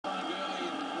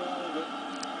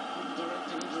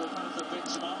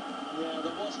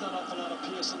an awful lot of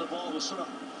pace, and the ball was sort of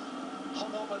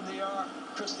hung up in the air.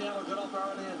 Cristiano got up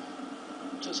early and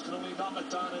just can only knock it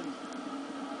down in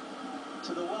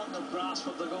to the welcome grasp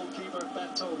of the goalkeeper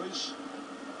Beto, who's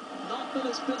not been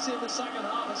as busy in the second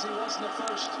half as he was in the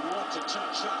first. What a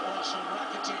touch that was from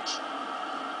Rakitic.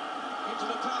 Into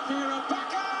the path here of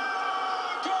Becker!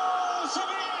 Goal!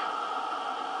 Sevilla!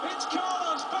 It's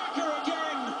Carlos Becker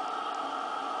again!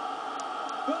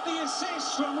 But the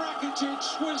assist from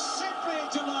Rakitic was simply a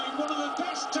delight. One of the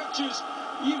best touches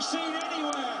you've seen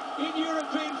anywhere in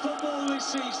European football this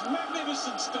season.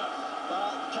 Magnificent stuff.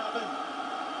 Kevin,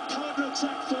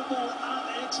 counter-attack football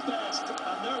at its best.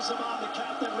 And there's the man, the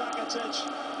captain, Rakitic,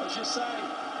 as you say,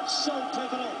 so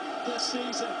pivotal this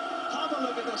season. Have a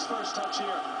look at this first touch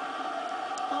here.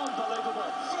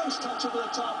 Unbelievable. First touch over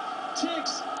the top.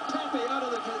 Takes Pepe out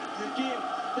of the game.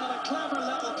 Then a clever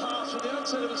little pass from the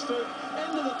outside of his foot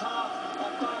into the path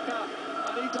of Baka.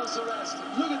 And he does the rest.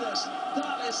 Look at this.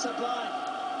 That is sublime.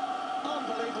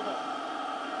 Unbelievable.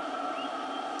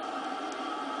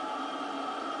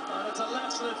 And it's a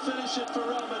lesson in finishing for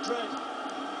Real Madrid.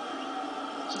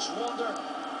 Just wonder,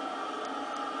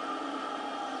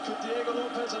 could Diego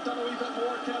Lopez have done a wee bit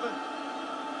more, Kevin?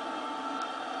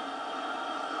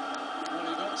 Well,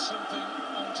 he got something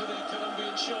onto the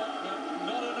Colombian shot, but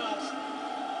not enough.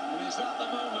 And is that the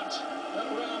moment that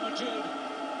Real Madrid...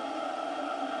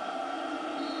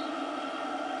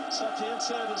 It's up the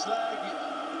inside of his leg.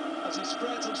 As he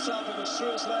spreads himself, it goes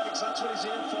through his legs. That's what he's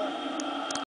in for.